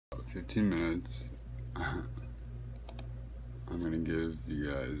15 minutes. I'm gonna give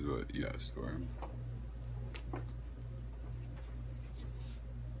you guys what you asked for.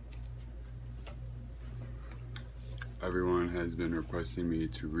 Everyone has been requesting me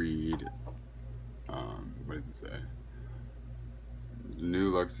to read, what does it say? The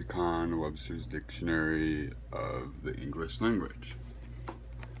New Lexicon, Webster's Dictionary of the English Language.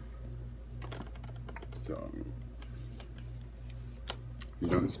 So, if you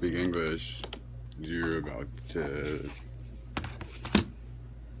don't speak English, you're about to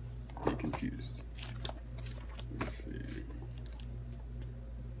be confused. Let's see.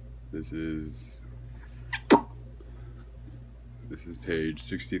 This is page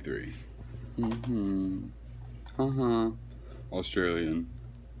 63. Australian.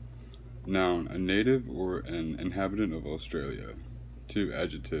 Noun, a native or an inhabitant of Australia. 2,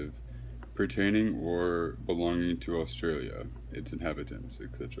 adjective, pertaining or belonging to Australia, its inhabitants,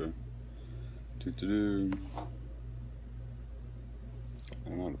 etc. I don't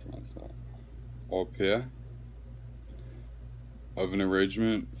know how to pronounce that. Au pair, of an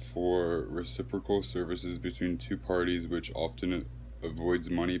arrangement for reciprocal services between two parties which often avoids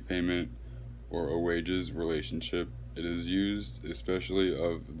money payment or a wages relationship. It is used especially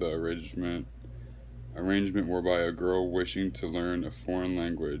of the arrangement whereby a girl wishing to learn a foreign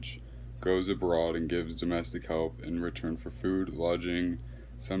language goes abroad and gives domestic help in return for food, lodging,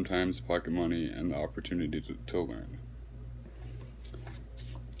 sometimes pocket money, and the opportunity to learn.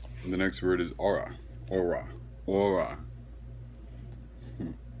 And the next word is aura. Aura.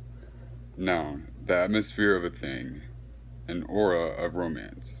 Noun, the atmosphere of a thing, an aura of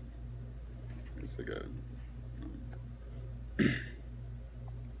romance. It's like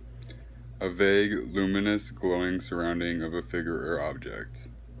a vague, luminous, glowing surrounding of a figure or object.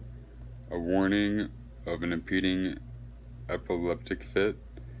 A warning of an impending epileptic fit.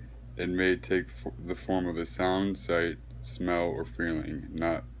 It may take the form of a sound, sight, smell, or feeling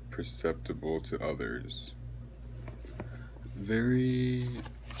not perceptible to others. Very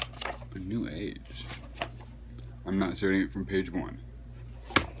new age. I'm not starting it from page 1.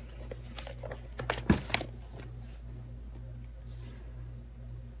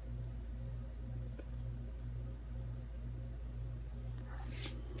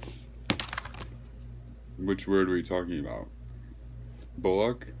 Which word are we talking about?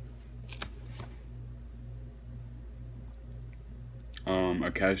 Bullock? A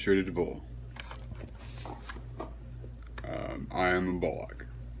castrated bull. I am a bullock.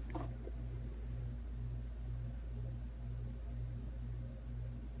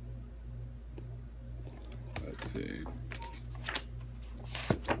 Let's see.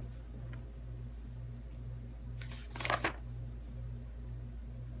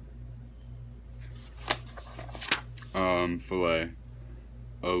 Fillet.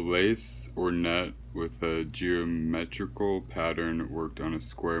 A lace or net with a geometrical pattern worked on a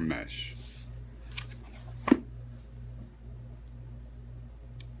square mesh.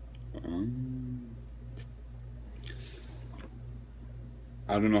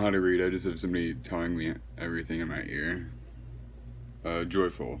 I don't know how to read, I just have somebody telling me everything in my ear.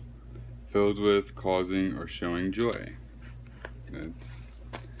 Joyful. Filled with, causing, or showing joy. That's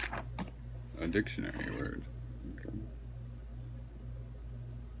a dictionary word. Okay.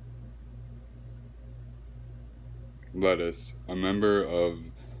 Lettuce. A member of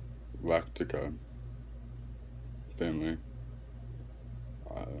Lactica family.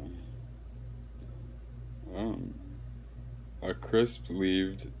 A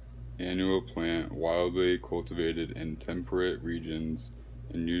crisp-leaved annual plant wildly cultivated in temperate regions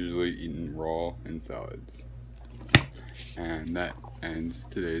and usually eaten raw in salads. And that ends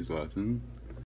today's lesson.